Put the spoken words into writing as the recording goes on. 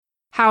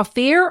how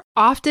fear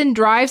often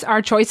drives our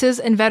choices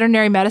in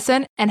veterinary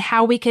medicine and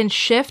how we can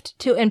shift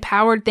to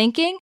empowered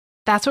thinking?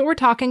 That's what we're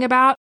talking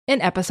about in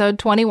episode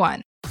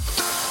 21.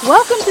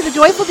 Welcome to the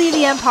Joyful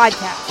DVM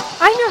podcast.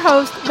 I'm your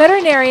host,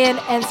 veterinarian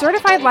and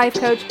certified life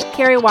coach,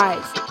 Carrie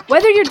Wise.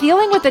 Whether you're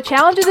dealing with the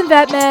challenges in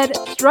vet med,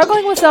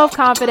 struggling with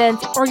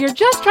self-confidence, or you're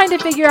just trying to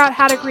figure out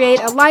how to create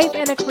a life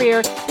and a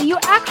career that you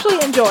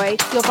actually enjoy,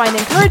 you'll find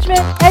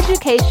encouragement,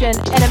 education,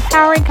 and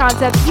empowering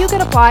concepts you can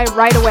apply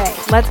right away.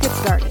 Let's get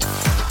started.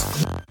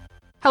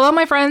 Hello,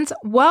 my friends.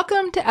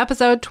 Welcome to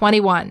episode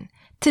 21.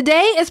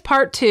 Today is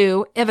part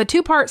 2 of a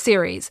 2-part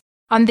series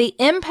on the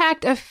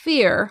impact of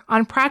fear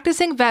on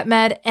practicing vet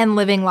med and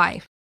living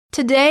life.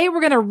 Today, we're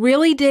going to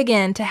really dig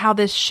into how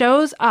this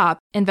shows up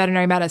in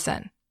veterinary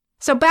medicine.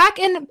 So back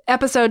in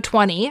episode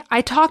 20,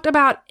 I talked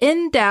about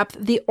in depth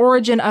the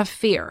origin of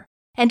fear.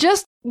 And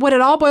just what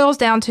it all boils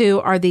down to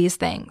are these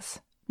things.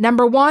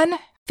 Number 1,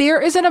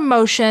 fear is an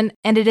emotion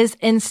and it is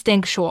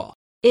instinctual.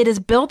 It is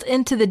built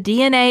into the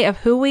DNA of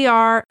who we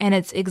are and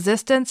its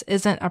existence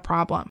isn't a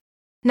problem.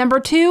 Number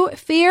 2,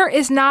 fear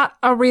is not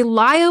a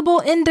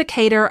reliable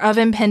indicator of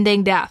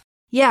impending death.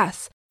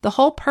 Yes, the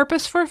whole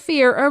purpose for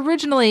fear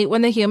originally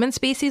when the human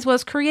species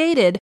was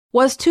created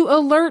was to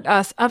alert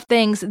us of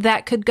things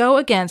that could go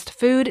against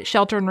food,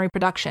 shelter, and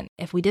reproduction.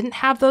 If we didn't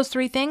have those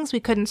 3 things, we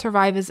couldn't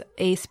survive as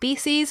a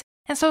species,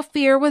 and so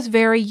fear was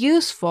very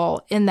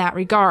useful in that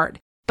regard.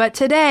 But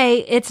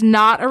today, it's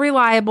not a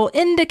reliable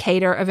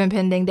indicator of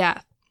impending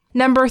death.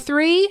 Number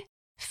 3,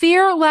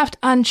 fear left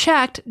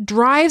unchecked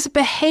drives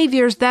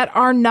behaviors that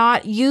are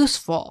not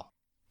useful.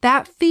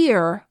 That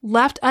fear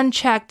left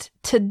unchecked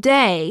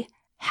today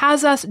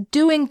has us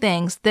doing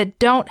things that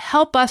don't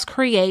help us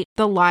create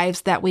the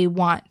lives that we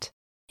want.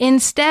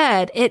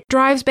 Instead, it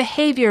drives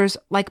behaviors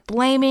like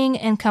blaming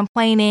and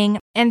complaining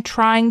and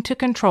trying to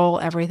control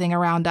everything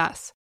around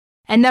us.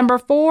 And number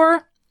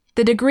 4,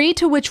 the degree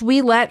to which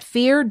we let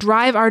fear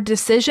drive our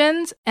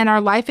decisions and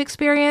our life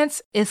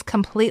experience is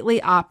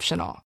completely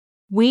optional.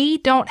 We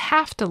don't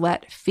have to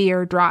let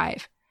fear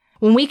drive.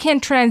 When we can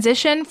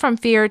transition from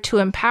fear to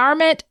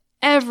empowerment,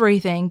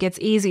 everything gets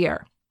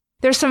easier.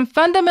 There's some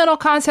fundamental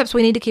concepts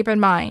we need to keep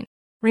in mind.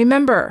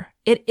 Remember,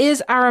 it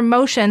is our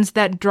emotions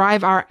that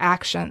drive our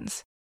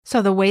actions.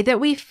 So the way that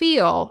we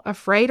feel,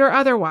 afraid or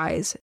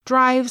otherwise,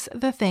 drives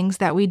the things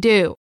that we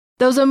do.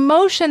 Those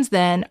emotions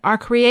then are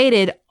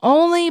created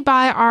only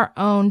by our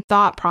own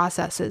thought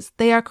processes.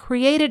 They are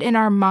created in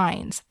our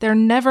minds. They're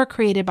never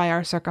created by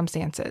our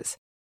circumstances.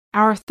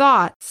 Our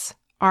thoughts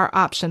are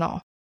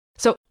optional.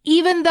 So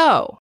even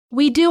though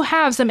we do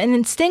have some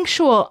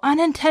instinctual,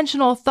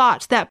 unintentional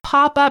thoughts that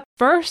pop up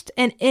first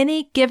in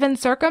any given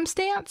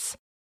circumstance,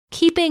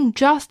 keeping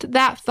just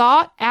that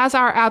thought as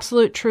our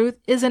absolute truth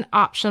is an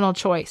optional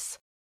choice.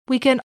 We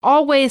can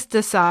always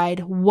decide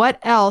what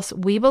else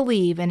we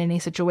believe in any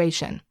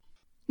situation.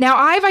 Now,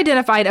 I've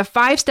identified a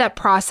 5-step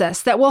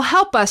process that will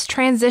help us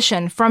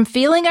transition from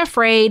feeling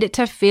afraid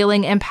to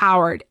feeling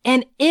empowered,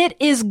 and it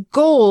is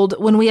gold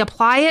when we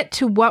apply it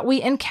to what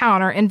we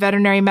encounter in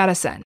veterinary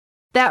medicine.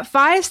 That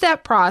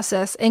 5-step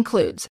process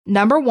includes,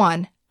 number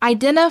 1,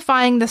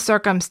 identifying the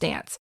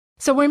circumstance.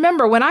 So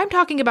remember, when I'm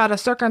talking about a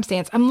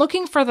circumstance, I'm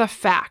looking for the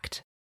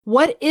fact.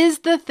 What is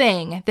the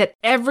thing that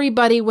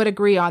everybody would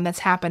agree on that's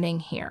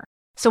happening here?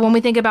 So when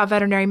we think about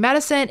veterinary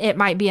medicine, it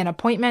might be an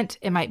appointment,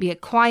 it might be a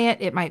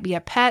client, it might be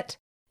a pet.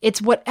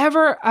 It's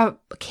whatever a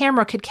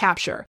camera could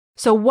capture.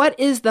 So what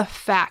is the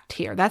fact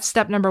here? That's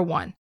step number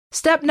 1.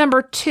 Step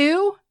number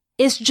 2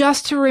 is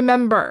just to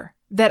remember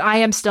that I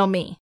am still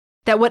me.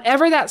 That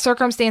whatever that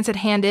circumstance at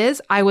hand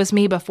is, I was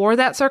me before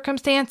that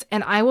circumstance,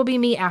 and I will be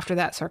me after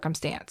that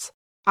circumstance.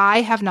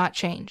 I have not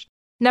changed.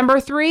 Number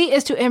 3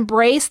 is to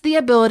embrace the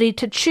ability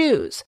to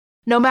choose.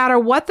 No matter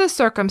what the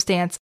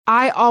circumstance,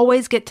 I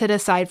always get to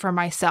decide for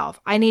myself.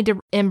 I need to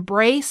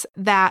embrace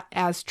that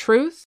as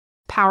truth.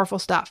 Powerful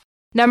stuff.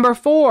 Number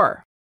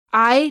 4,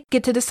 I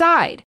get to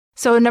decide.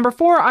 So number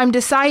 4, I'm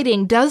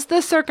deciding, does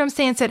the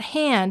circumstance at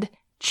hand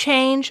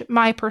change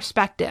my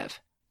perspective?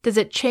 Does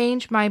it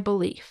change my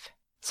belief?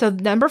 So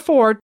number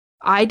 4,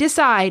 I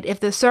decide if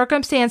the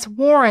circumstance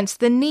warrants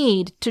the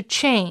need to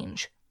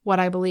change what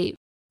I believe.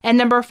 And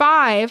number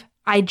 5,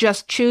 I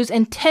just choose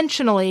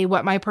intentionally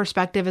what my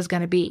perspective is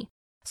going to be.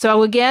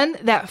 So again,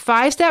 that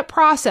 5-step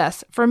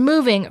process for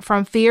moving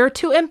from fear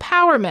to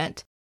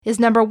empowerment is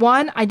number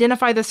 1,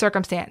 identify the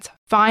circumstance.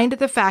 Find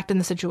the fact in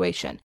the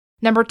situation.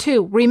 Number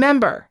 2,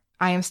 remember,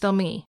 I am still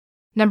me.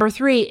 Number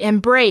 3,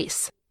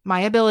 embrace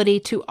my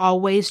ability to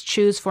always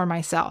choose for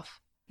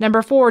myself.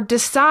 Number 4,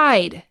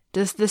 decide.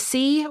 Does the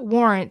C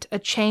warrant a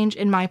change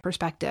in my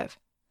perspective?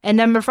 And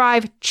number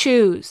 5,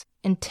 choose.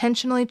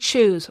 Intentionally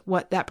choose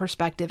what that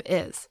perspective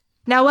is.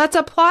 Now let's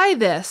apply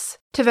this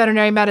to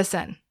veterinary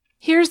medicine.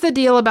 Here's the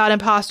deal about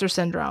imposter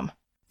syndrome.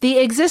 The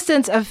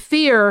existence of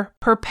fear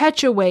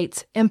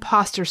perpetuates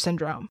imposter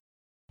syndrome.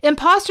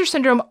 Imposter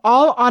syndrome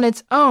all on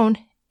its own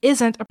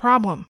isn't a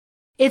problem.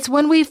 It's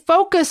when we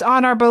focus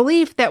on our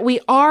belief that we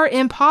are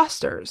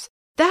imposters.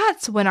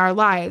 That's when our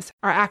lives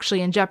are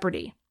actually in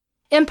jeopardy.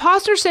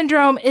 Imposter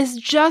syndrome is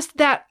just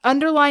that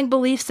underlying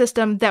belief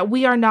system that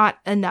we are not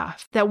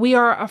enough, that we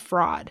are a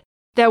fraud,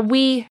 that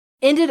we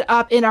ended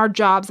up in our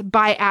jobs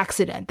by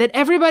accident, that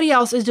everybody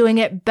else is doing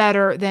it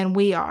better than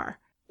we are.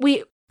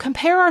 We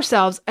compare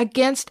ourselves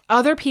against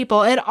other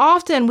people, and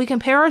often we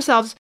compare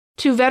ourselves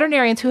to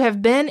veterinarians who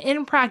have been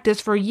in practice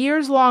for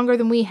years longer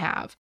than we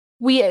have.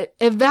 We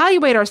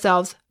evaluate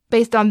ourselves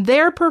based on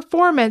their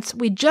performance,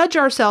 we judge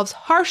ourselves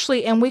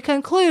harshly, and we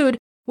conclude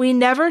we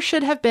never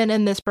should have been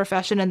in this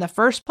profession in the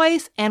first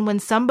place, and when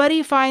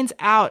somebody finds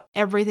out,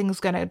 everything's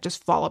going to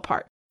just fall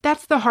apart.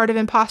 That's the heart of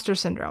imposter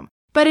syndrome.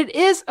 But it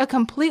is a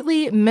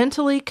completely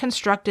mentally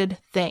constructed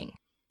thing.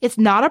 It's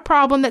not a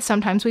problem that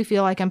sometimes we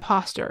feel like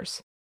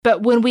imposters.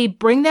 But when we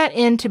bring that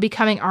into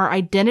becoming our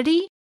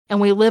identity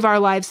and we live our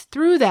lives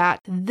through that,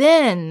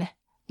 then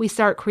we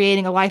start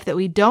creating a life that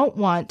we don't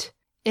want,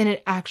 and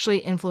it actually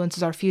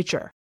influences our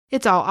future.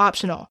 It's all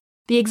optional.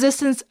 The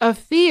existence of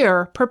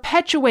fear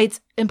perpetuates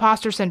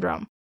imposter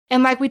syndrome.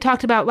 And like we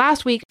talked about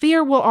last week,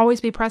 fear will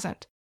always be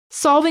present.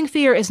 Solving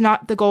fear is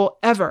not the goal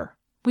ever.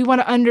 We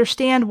want to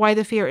understand why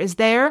the fear is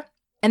there,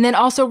 and then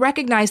also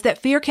recognize that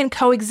fear can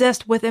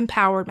coexist with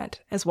empowerment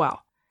as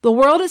well. The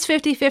world is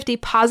 50-50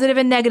 positive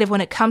and negative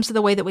when it comes to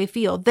the way that we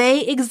feel.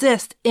 They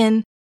exist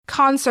in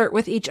concert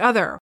with each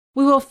other.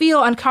 We will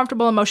feel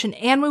uncomfortable emotion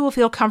and we will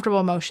feel comfortable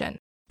emotion.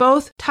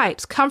 Both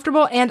types,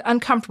 comfortable and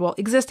uncomfortable,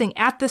 existing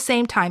at the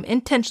same time,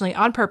 intentionally,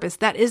 on purpose.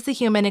 That is the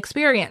human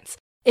experience.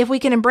 If we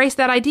can embrace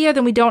that idea,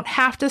 then we don't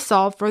have to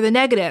solve for the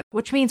negative,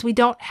 which means we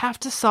don't have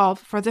to solve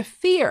for the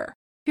fear.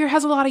 Fear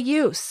has a lot of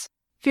use.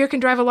 Fear can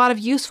drive a lot of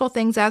useful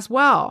things as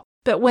well.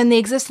 But when the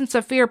existence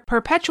of fear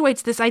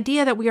perpetuates this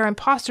idea that we are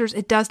imposters,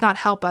 it does not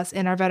help us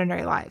in our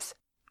veterinary lives.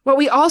 What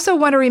we also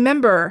want to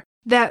remember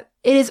that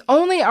it is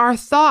only our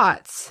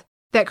thoughts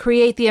that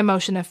create the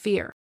emotion of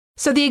fear.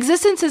 So the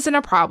existence isn't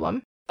a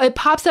problem. It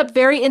pops up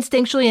very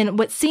instinctually and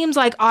what seems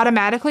like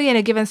automatically in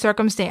a given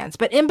circumstance.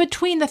 But in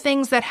between the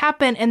things that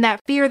happen and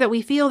that fear that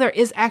we feel, there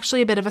is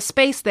actually a bit of a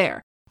space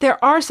there.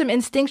 There are some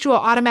instinctual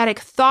automatic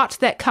thoughts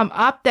that come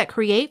up that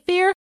create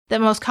fear. The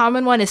most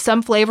common one is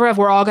some flavor of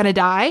we're all going to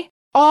die.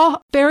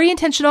 All very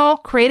intentional,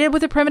 created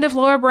with a primitive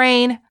lower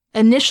brain,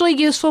 initially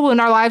useful when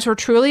our lives were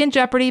truly in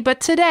jeopardy, but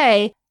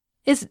today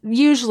is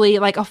usually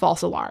like a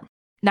false alarm.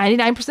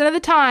 99% of the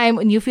time,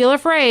 when you feel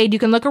afraid, you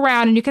can look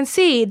around and you can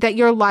see that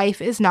your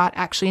life is not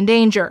actually in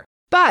danger.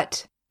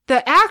 But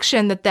the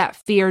action that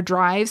fear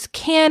drives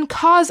can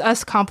cause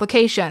us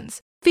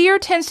complications. Fear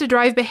tends to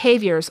drive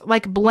behaviors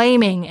like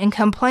blaming and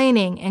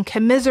complaining and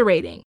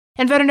commiserating.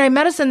 In veterinary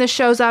medicine, this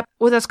shows up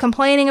with us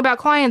complaining about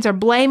clients or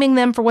blaming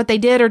them for what they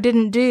did or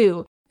didn't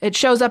do. It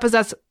shows up as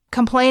us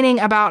complaining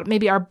about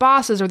maybe our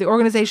bosses or the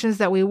organizations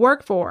that we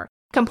work for,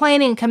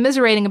 complaining and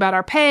commiserating about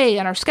our pay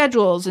and our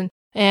schedules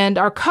and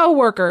our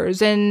coworkers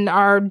and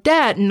our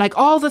debt and like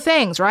all the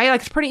things, right?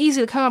 Like it's pretty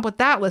easy to come up with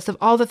that list of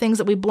all the things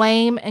that we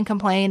blame and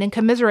complain and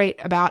commiserate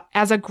about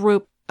as a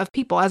group of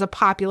people, as a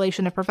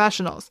population of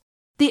professionals.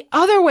 The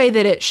other way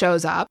that it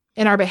shows up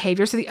in our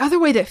behavior, so the other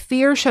way that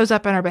fear shows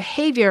up in our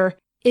behavior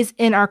is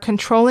in our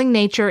controlling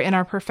nature and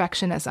our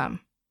perfectionism.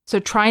 So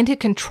trying to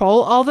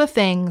control all the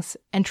things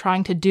and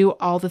trying to do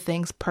all the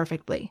things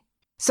perfectly.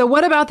 So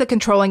what about the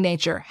controlling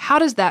nature? How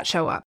does that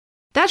show up?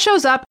 That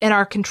shows up in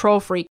our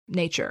control freak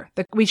nature.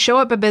 We show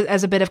up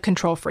as a bit of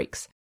control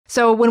freaks.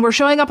 So when we're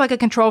showing up like a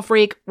control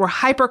freak, we're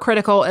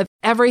hypercritical of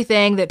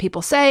everything that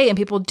people say and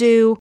people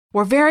do.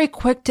 We're very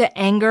quick to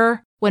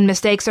anger when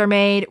mistakes are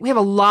made. We have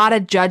a lot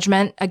of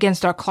judgment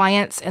against our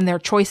clients and their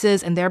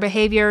choices and their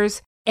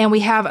behaviors. And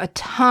we have a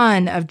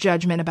ton of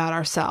judgment about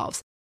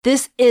ourselves.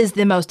 This is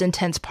the most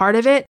intense part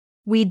of it.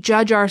 We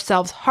judge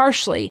ourselves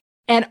harshly.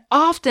 And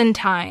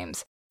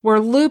oftentimes, we're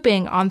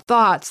looping on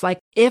thoughts like,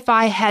 if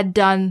I had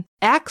done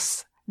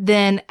X,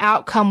 then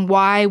outcome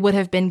Y would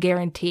have been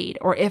guaranteed.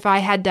 Or if I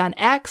had done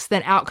X,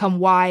 then outcome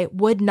Y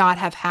would not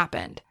have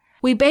happened.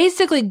 We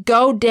basically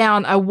go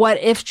down a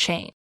what-if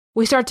chain.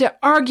 We start to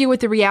argue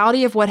with the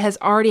reality of what has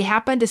already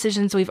happened,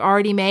 decisions we've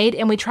already made,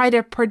 and we try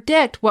to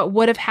predict what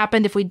would have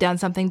happened if we'd done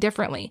something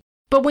differently.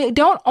 But we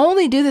don't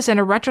only do this in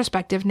a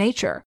retrospective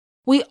nature.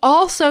 We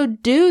also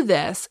do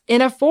this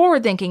in a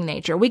forward-thinking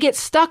nature. We get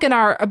stuck in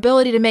our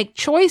ability to make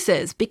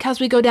choices because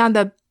we go down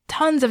the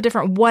tons of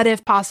different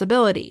what-if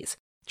possibilities,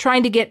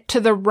 trying to get to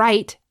the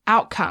right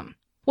outcome.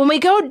 When we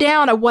go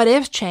down a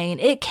what-if chain,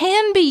 it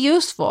can be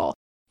useful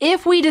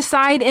if we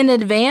decide in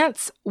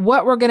advance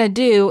what we're going to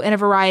do in a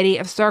variety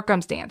of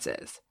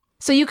circumstances.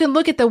 So you can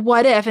look at the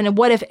what if, and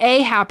what if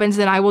A happens,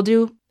 then I will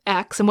do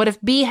X, and what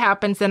if B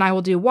happens, then I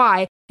will do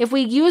Y. If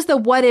we use the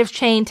what if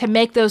chain to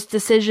make those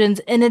decisions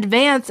in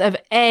advance of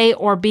A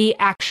or B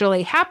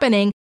actually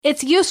happening,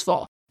 it's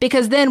useful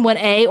because then when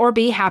A or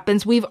B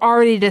happens, we've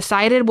already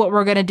decided what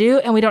we're going to do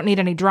and we don't need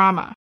any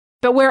drama.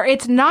 But where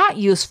it's not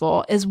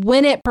useful is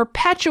when it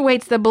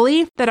perpetuates the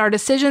belief that our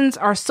decisions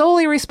are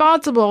solely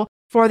responsible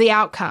for the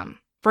outcome.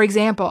 For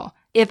example,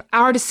 if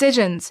our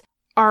decisions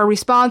are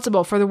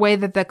responsible for the way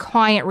that the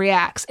client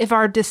reacts, if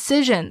our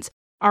decisions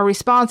are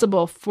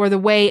responsible for the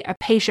way a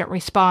patient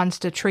responds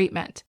to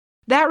treatment,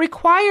 that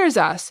requires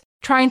us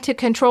trying to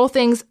control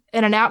things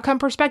in an outcome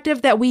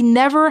perspective that we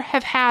never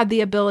have had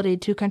the ability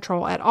to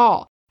control at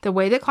all. The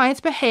way that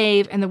clients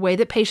behave and the way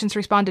that patients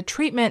respond to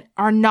treatment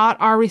are not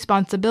our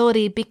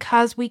responsibility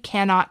because we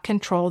cannot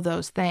control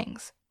those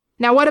things.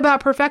 Now, what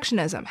about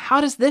perfectionism?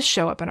 How does this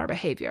show up in our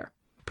behavior?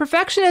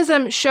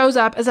 Perfectionism shows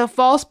up as a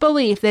false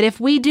belief that if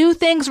we do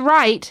things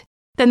right,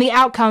 then the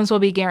outcomes will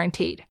be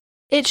guaranteed.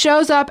 It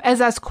shows up as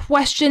us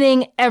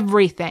questioning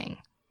everything,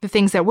 the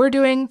things that we're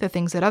doing, the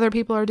things that other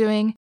people are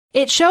doing.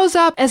 It shows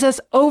up as us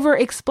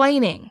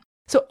over-explaining.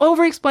 So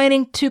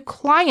over-explaining to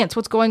clients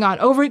what's going on,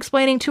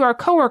 over-explaining to our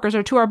coworkers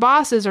or to our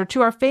bosses or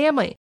to our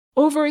family.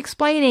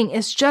 Over-explaining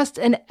is just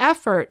an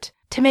effort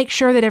to make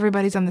sure that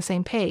everybody's on the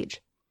same page.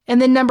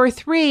 And then number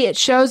 3, it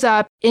shows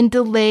up in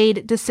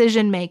delayed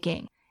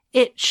decision-making.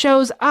 It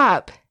shows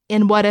up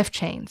in what-if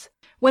chains.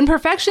 When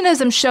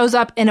perfectionism shows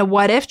up in a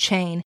what-if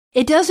chain,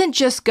 it doesn't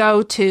just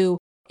go to,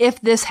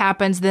 if this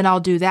happens, then I'll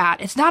do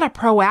that. It's not a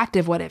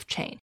proactive what-if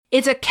chain.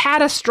 It's a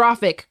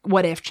catastrophic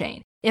what-if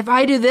chain. If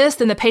I do this,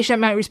 then the patient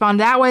might respond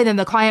that way, then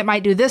the client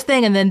might do this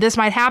thing, and then this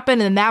might happen,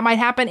 and then that might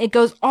happen. It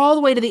goes all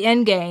the way to the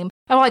end game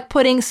of like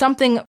putting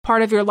something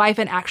part of your life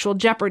in actual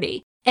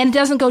jeopardy. And it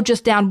doesn't go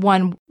just down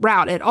one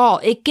route at all.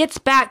 It gets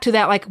back to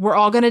that like we're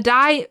all going to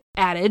die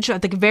adage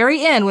at the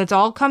very end when it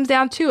all comes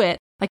down to it,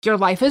 like your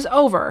life is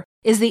over,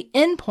 is the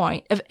end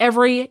point of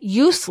every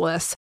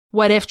useless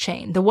what-if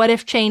chain, the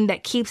what-if chain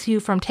that keeps you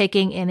from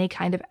taking any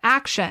kind of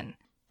action.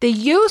 The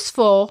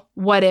useful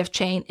what-if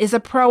chain is a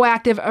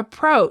proactive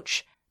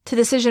approach to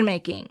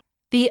decision-making.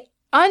 The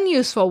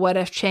unuseful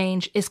what-if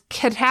chain is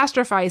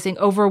catastrophizing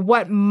over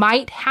what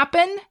might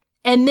happen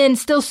and then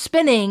still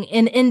spinning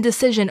in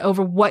indecision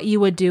over what you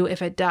would do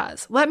if it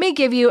does. Let me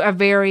give you a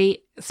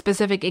very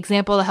specific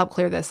example to help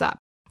clear this up.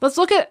 Let's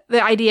look at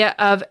the idea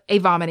of a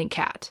vomiting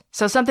cat.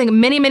 So something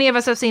many of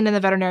us have seen in the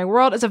veterinary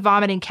world is a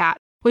vomiting cat.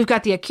 We've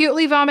got the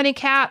acutely vomiting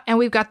cat and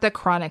we've got the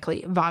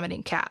chronically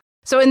vomiting cat.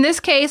 So in this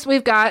case,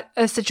 we've got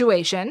a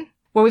situation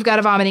where we've got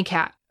a vomiting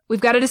cat.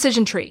 We've got a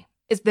decision tree.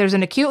 There's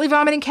an acutely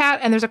vomiting cat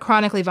and there's a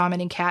chronically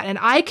vomiting cat. And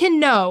I can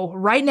know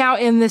right now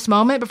in this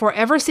moment, before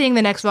ever seeing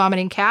the next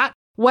vomiting cat,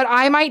 what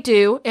I might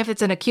do if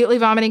it's an acutely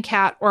vomiting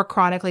cat or a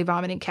chronically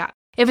vomiting cat.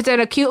 If it's an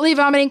acutely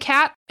vomiting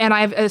cat and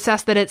I've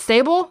assessed that it's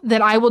stable,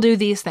 then I will do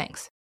these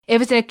things.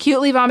 If it's an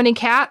acutely vomiting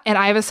cat and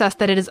I've assessed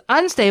that it is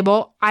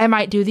unstable, I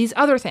might do these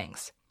other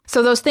things.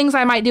 So those things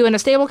I might do in a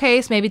stable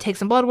case, maybe take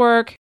some blood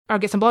work or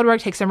get some blood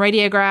work, take some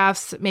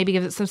radiographs, maybe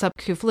give it some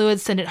subacute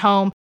fluids, send it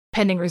home,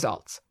 pending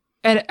results.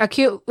 An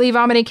acutely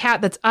vomiting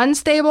cat that's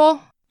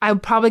unstable, I'm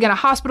probably going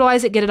to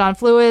hospitalize it, get it on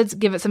fluids,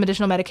 give it some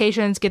additional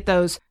medications, get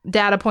those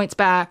data points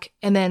back,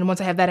 and then once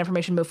I have that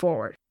information, move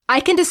forward. I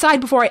can decide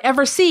before I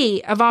ever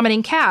see a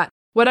vomiting cat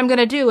what I'm going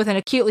to do with an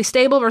acutely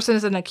stable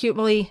versus an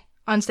acutely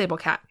unstable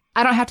cat.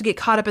 I don't have to get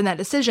caught up in that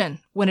decision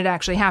when it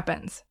actually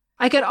happens.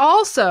 I can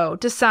also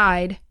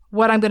decide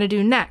what I'm going to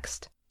do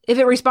next. If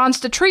it responds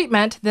to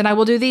treatment, then I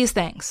will do these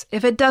things.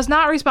 If it does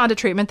not respond to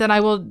treatment, then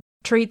I will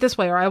treat this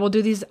way or I will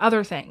do these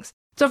other things.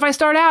 So if I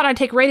start out and I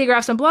take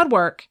radiographs and blood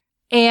work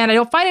and I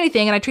don't find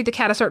anything and I treat the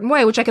cat a certain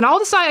way, which I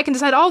can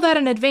decide all that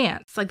in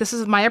advance. Like this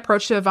is my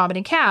approach to a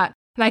vomiting cat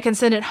and I can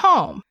send it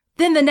home.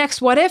 Then the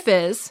next what if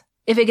is,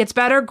 if it gets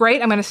better,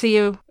 great, I'm going to see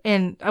you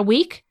in a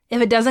week.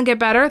 If it doesn't get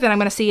better, then I'm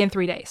going to see you in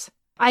 3 days.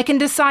 I can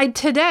decide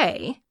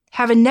today,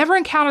 having never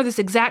encountered this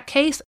exact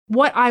case,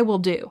 what I will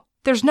do.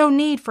 There's no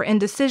need for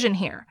indecision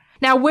here.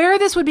 Now, where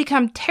this would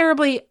become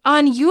terribly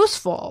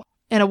unuseful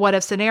in a what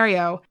if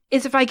scenario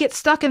is if I get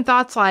stuck in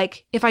thoughts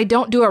like, if I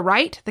don't do it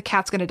right, the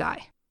cat's going to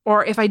die.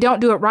 Or if I don't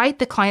do it right,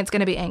 the client's going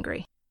to be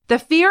angry. The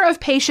fear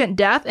of patient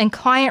death and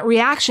client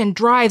reaction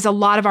drives a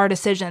lot of our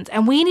decisions,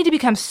 and we need to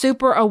become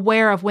super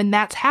aware of when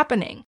that's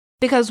happening.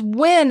 Because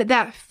when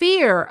that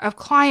fear of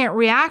client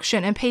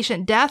reaction and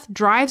patient death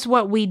drives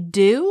what we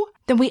do,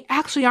 then we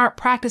actually aren't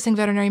practicing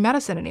veterinary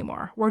medicine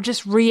anymore. We're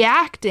just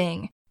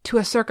reacting to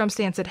a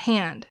circumstance at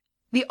hand.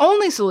 The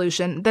only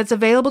solution that's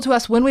available to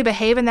us when we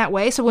behave in that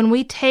way, so when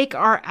we take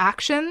our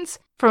actions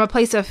from a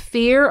place of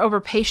fear over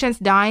patients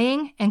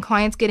dying and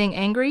clients getting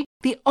angry,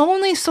 the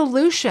only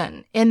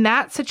solution in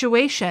that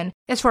situation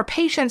is for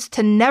patients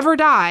to never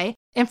die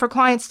and for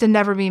clients to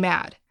never be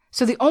mad.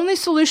 So the only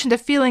solution to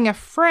feeling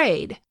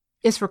afraid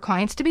is for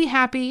clients to be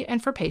happy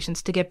and for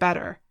patients to get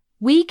better.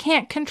 We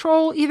can't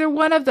control either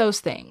one of those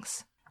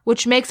things,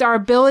 which makes our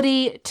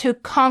ability to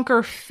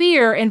conquer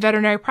fear in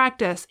veterinary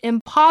practice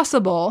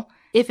impossible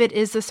if it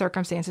is the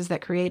circumstances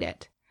that create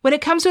it. When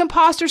it comes to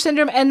imposter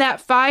syndrome and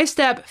that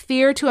 5-step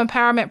fear to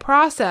empowerment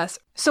process,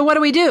 so what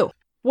do we do?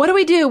 What do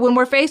we do when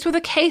we're faced with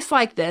a case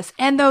like this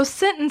and those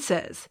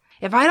sentences?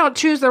 If I don't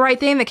choose the right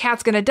thing, the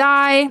cat's going to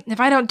die. If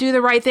I don't do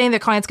the right thing, the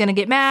client's going to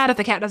get mad. If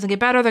the cat doesn't get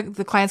better,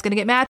 the client's going to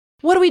get mad.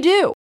 What do we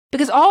do?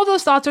 Because all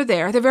those thoughts are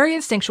there. They're very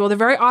instinctual. They're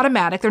very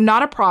automatic. They're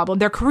not a problem.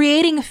 They're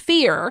creating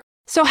fear.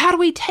 So how do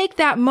we take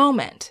that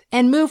moment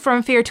and move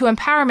from fear to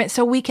empowerment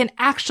so we can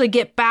actually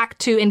get back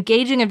to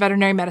engaging in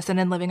veterinary medicine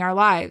and living our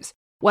lives?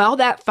 Well,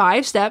 that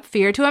 5-step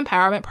fear to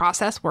empowerment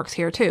process works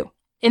here too.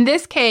 In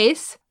this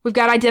case, we've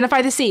got to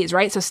identify the C's,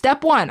 right? So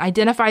step 1,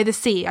 identify the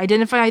C,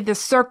 identify the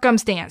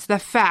circumstance, the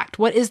fact.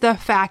 What is the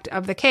fact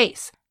of the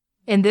case?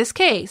 In this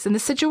case, in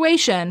this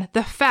situation,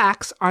 the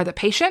facts are the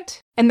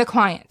patient and the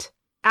client.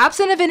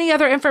 Absent of any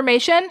other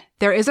information,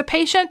 there is a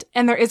patient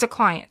and there is a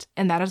client,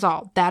 and that is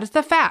all. That is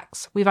the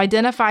facts. We've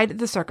identified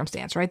the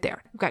circumstance right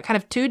there. We've got kind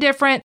of 2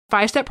 different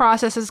 5-step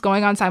processes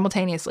going on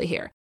simultaneously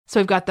here. So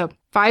we've got the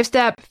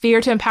 5-step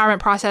fear to empowerment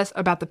process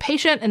about the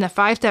patient and the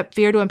 5-step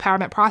fear to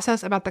empowerment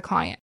process about the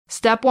client.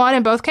 Step 1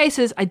 in both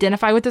cases,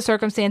 identify what the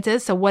circumstance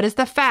is. So what is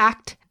the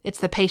fact? It's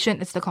the patient,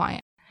 it's the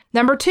client.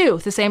 Number 2,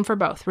 the same for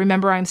both.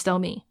 Remember, I'm still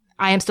me.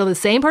 I am still the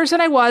same person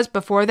I was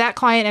before that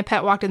client and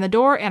pet walked in the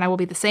door, and I will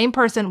be the same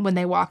person when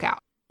they walk out.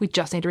 We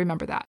just need to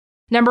remember that.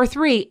 Number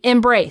 3,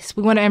 embrace.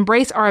 We want to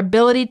embrace our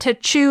ability to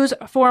choose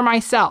for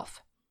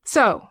myself.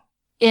 So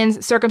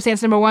in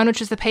circumstance number 1,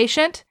 which is the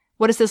patient,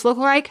 what does this look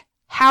like?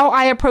 How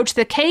I approach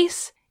the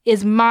case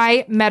is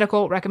my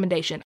medical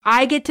recommendation.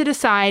 I get to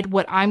decide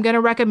what I'm going to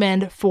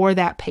recommend for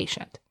that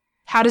patient.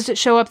 How does it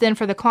show up then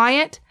for the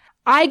client?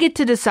 I get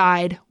to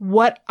decide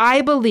what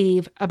I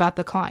believe about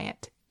the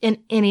client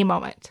in any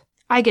moment.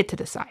 I get to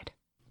decide.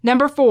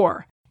 Number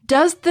 4,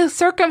 does the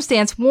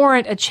circumstance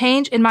warrant a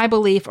change in my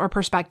belief or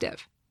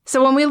perspective?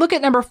 So when we look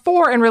at number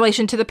 4 in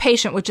relation to the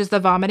patient, which is the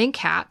vomiting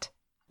cat,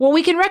 what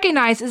we can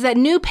recognize is that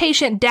new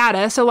patient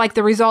data, so like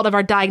the result of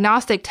our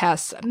diagnostic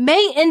tests,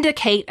 may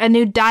indicate a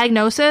new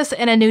diagnosis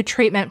and a new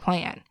treatment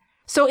plan.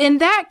 So in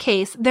that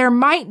case, there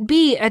might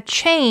be a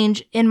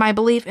change in my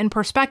belief and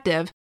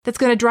perspective that's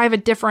going to drive a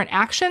different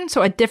action,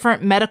 so a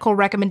different medical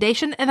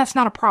recommendation, and that's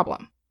not a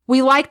problem.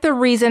 We like the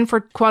reason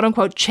for quote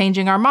unquote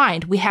changing our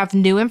mind. We have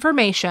new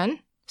information,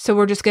 so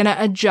we're just going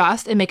to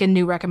adjust and make a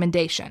new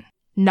recommendation.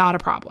 Not a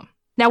problem.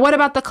 Now, what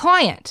about the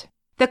client?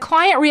 The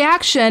client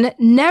reaction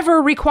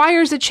never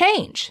requires a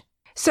change.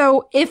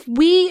 So if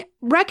we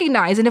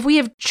recognize and if we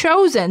have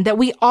chosen that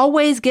we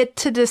always get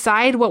to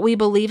decide what we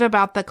believe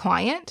about the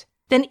client,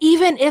 then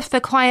even if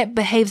the client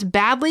behaves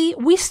badly,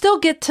 we still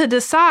get to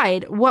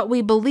decide what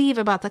we believe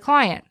about the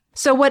client.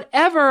 So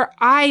whatever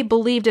I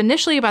believed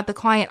initially about the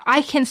client,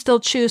 I can still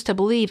choose to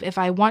believe if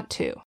I want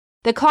to.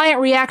 The client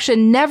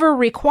reaction never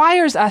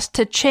requires us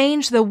to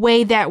change the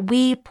way that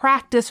we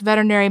practice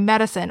veterinary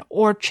medicine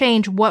or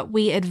change what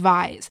we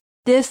advise.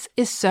 This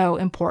is so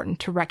important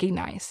to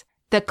recognize.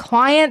 The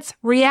client's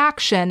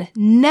reaction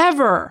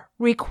never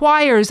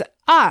requires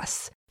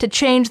us to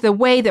change the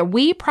way that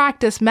we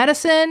practice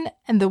medicine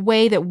and the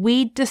way that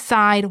we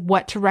decide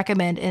what to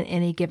recommend in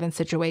any given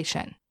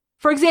situation.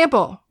 For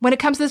example, when it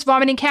comes to this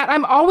vomiting cat,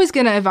 I'm always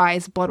going to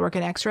advise blood work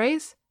and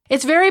x-rays.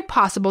 It's very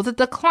possible that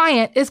the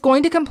client is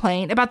going to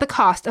complain about the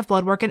cost of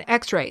blood work and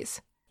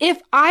x-rays.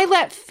 If I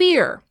let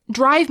fear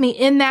drive me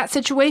in that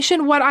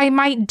situation, what I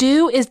might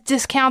do is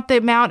discount the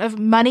amount of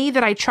money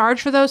that I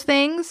charge for those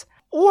things.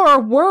 Or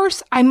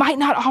worse, I might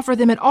not offer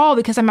them at all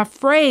because I'm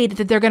afraid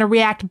that they're going to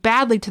react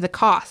badly to the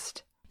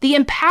cost. The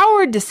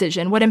empowered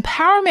decision, what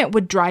empowerment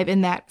would drive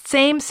in that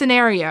same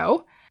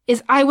scenario,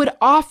 is I would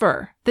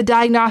offer the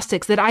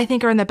diagnostics that I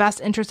think are in the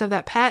best interest of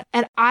that pet,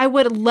 and I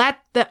would let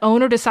the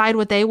owner decide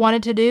what they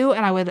wanted to do,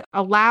 and I would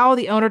allow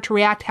the owner to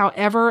react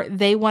however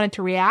they wanted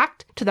to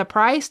react to the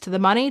price, to the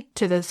money,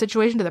 to the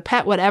situation, to the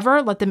pet,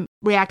 whatever. Let them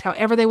react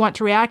however they want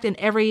to react in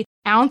every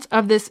ounce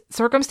of this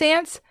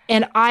circumstance,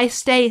 and I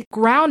stay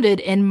grounded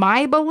in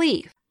my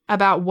belief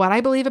about what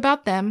I believe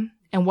about them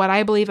and what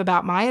I believe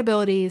about my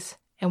abilities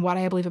and what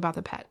I believe about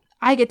the pet.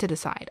 I get to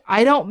decide.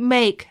 I don't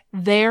make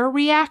their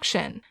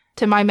reaction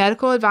to my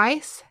medical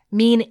advice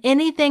mean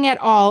anything at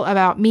all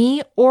about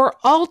me or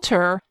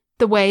alter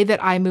the way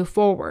that I move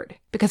forward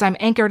because I'm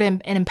anchored in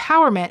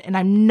empowerment and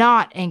I'm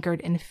not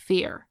anchored in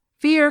fear.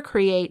 Fear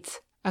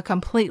creates a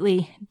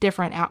completely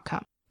different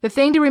outcome. The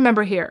thing to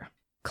remember here,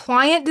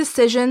 client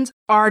decisions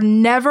are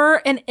never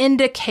an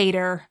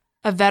indicator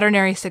of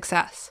veterinary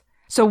success.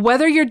 So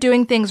whether you're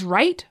doing things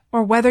right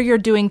or whether you're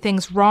doing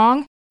things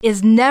wrong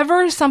is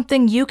never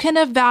something you can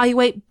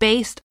evaluate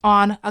based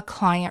on a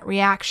client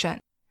reaction.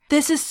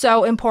 This is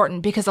so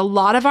important because a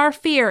lot of our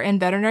fear in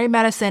veterinary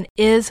medicine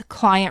is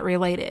client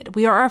related.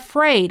 We are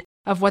afraid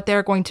of what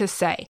they're going to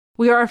say.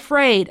 We are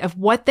afraid of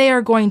what they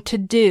are going to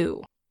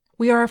do.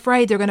 We are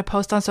afraid they're going to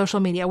post on social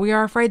media. We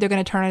are afraid they're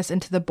going to turn us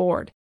into the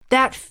board.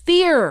 That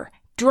fear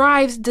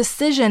drives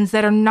decisions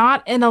that are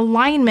not in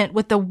alignment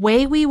with the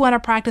way we want to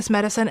practice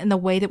medicine and the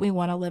way that we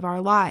want to live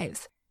our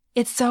lives.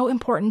 It's so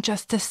important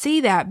just to see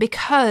that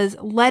because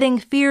letting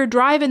fear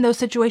drive in those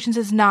situations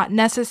is not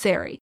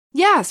necessary.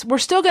 Yes, we're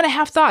still going to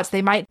have thoughts.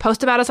 They might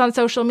post about us on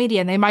social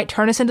media and they might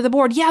turn us into the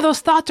board. Yeah, those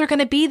thoughts are going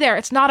to be there.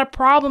 It's not a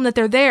problem that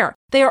they're there.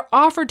 They are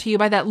offered to you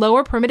by that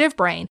lower primitive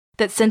brain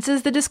that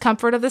senses the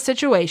discomfort of the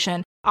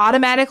situation,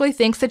 automatically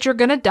thinks that you're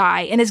going to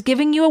die, and is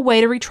giving you a way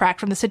to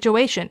retract from the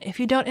situation. If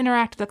you don't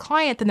interact with the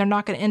client, then they're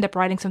not going to end up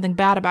writing something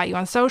bad about you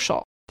on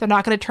social. They're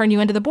not going to turn you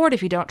into the board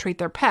if you don't treat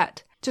their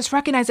pet. Just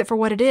recognize it for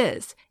what it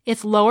is.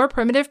 It's lower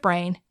primitive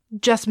brain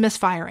just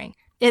misfiring.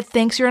 It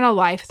thinks you're in a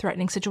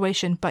life-threatening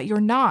situation, but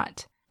you're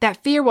not.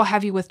 that fear will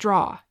have you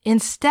withdraw.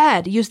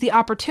 Instead, use the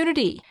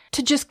opportunity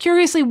to just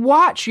curiously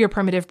watch your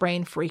primitive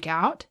brain freak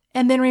out,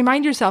 and then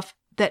remind yourself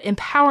that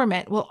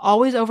empowerment will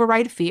always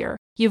override fear.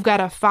 You've got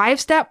a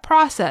 5-step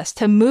process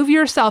to move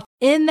yourself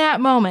in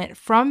that moment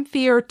from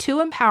fear to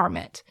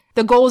empowerment.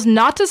 The goal is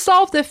not to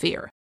solve the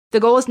fear. The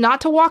goal is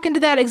not to walk into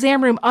that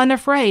exam room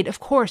unafraid. Of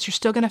course, you're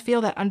still going to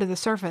feel that under the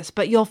surface,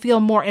 but you'll feel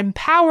more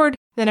empowered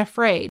than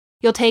afraid.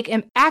 You'll take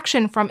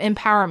action from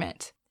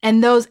empowerment.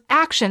 And those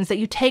actions that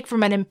you take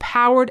from an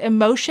empowered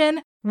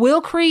emotion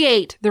will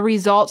create the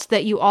results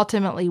that you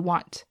ultimately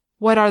want.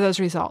 What are those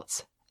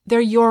results?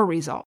 They're your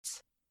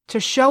results. To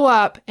show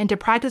up and to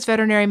practice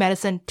veterinary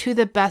medicine to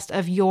the best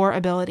of your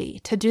ability,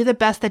 to do the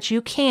best that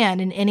you can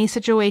in any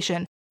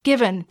situation,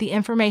 given the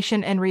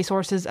information and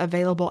resources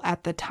available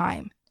at the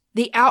time.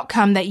 The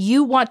outcome that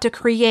you want to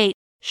create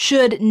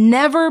should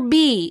never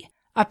be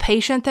a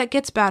patient that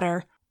gets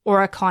better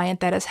or a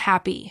client that is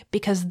happy,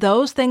 because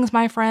those things,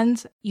 my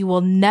friends, you will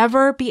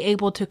never be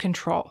able to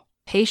control.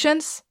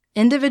 Patients,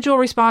 individual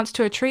response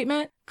to a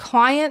treatment,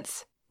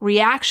 clients,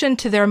 reaction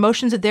to their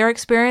emotions that they're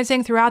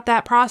experiencing throughout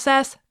that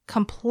process,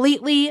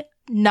 completely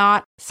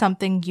not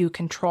something you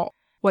control.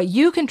 What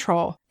you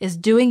control is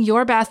doing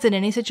your best in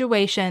any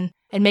situation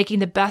and making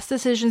the best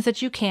decisions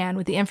that you can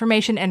with the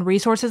information and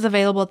resources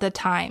available at the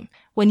time.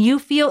 When you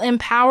feel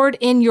empowered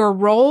in your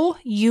role,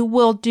 you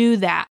will do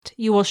that.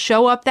 You will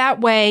show up that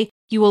way.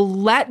 You will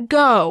let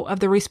go of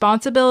the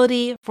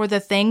responsibility for the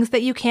things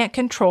that you can't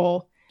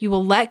control. You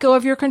will let go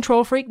of your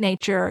control freak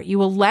nature. You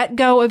will let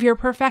go of your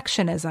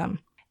perfectionism.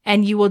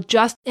 And you will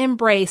just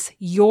embrace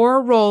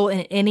your role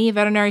in any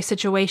veterinary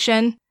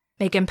situation,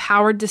 make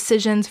empowered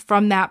decisions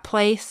from that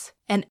place,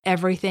 and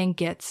everything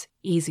gets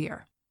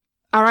easier.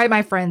 All right,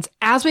 my friends,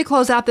 as we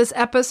close out this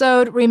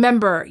episode,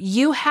 remember,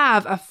 you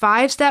have a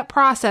 5-step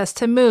process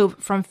to move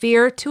from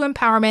fear to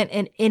empowerment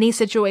in any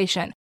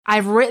situation.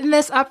 I've written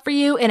this up for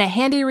you in a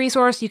handy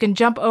resource. You can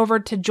jump over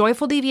to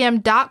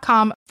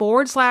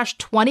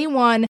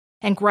joyfuldvm.com/21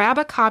 and grab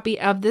a copy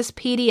of this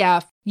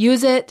PDF.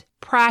 Use it,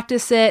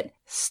 practice it,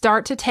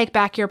 start to take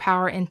back your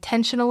power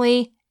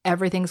intentionally.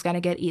 Everything's going to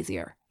get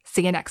easier.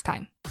 See you next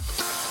time.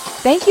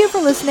 Thank you for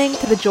listening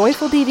to the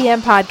Joyful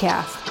DVM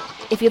podcast.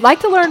 If you'd like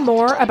to learn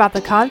more about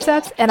the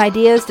concepts and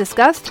ideas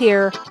discussed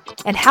here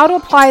and how to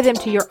apply them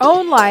to your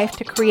own life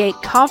to create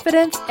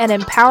confidence and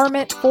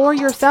empowerment for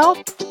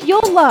yourself,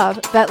 you'll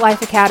love Vet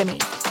Life Academy.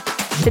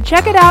 To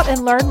check it out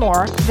and learn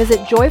more,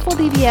 visit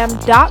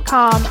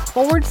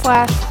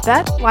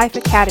joyfuldvm.com/Vet Life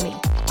Academy.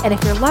 And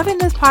if you're loving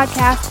this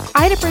podcast,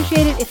 I'd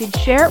appreciate it if you'd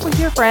share it with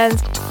your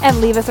friends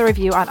and leave us a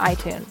review on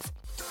iTunes.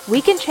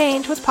 We can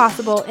change what's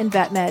possible in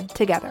vet med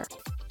together.